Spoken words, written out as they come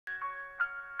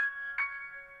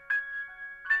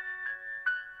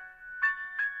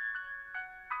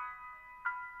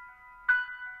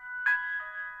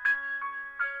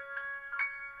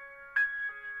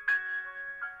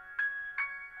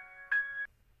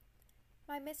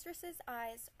My mistress's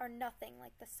eyes are nothing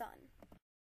like the sun.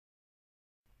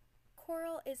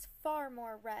 Coral is far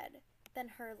more red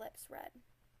than her lips red.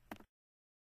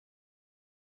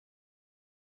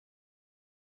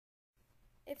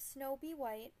 If snow be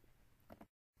white,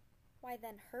 why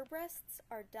then her breasts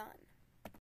are dun.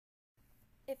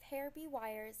 If hair be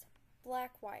wires,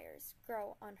 black wires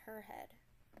grow on her head.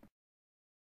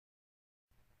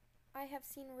 I have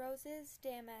seen roses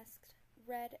damasked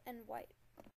red and white,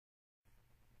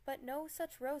 but no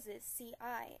such roses see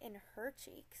I in her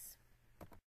cheeks.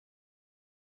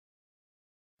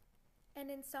 And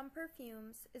in some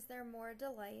perfumes is there more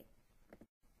delight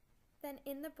than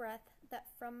in the breath that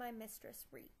from my mistress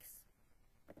reeks.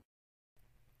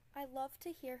 I love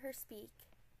to hear her speak,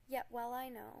 yet well I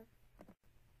know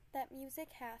that music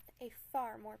hath a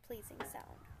far more pleasing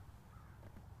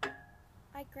sound.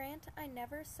 I grant I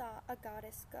never saw a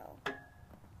goddess go.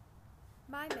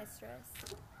 My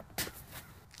mistress,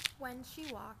 when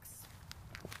she walks,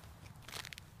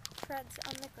 treads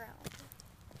on the ground.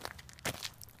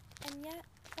 And yet,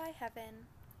 by heaven,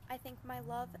 I think my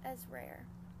love as rare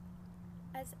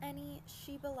as any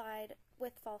she belied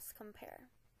with false compare.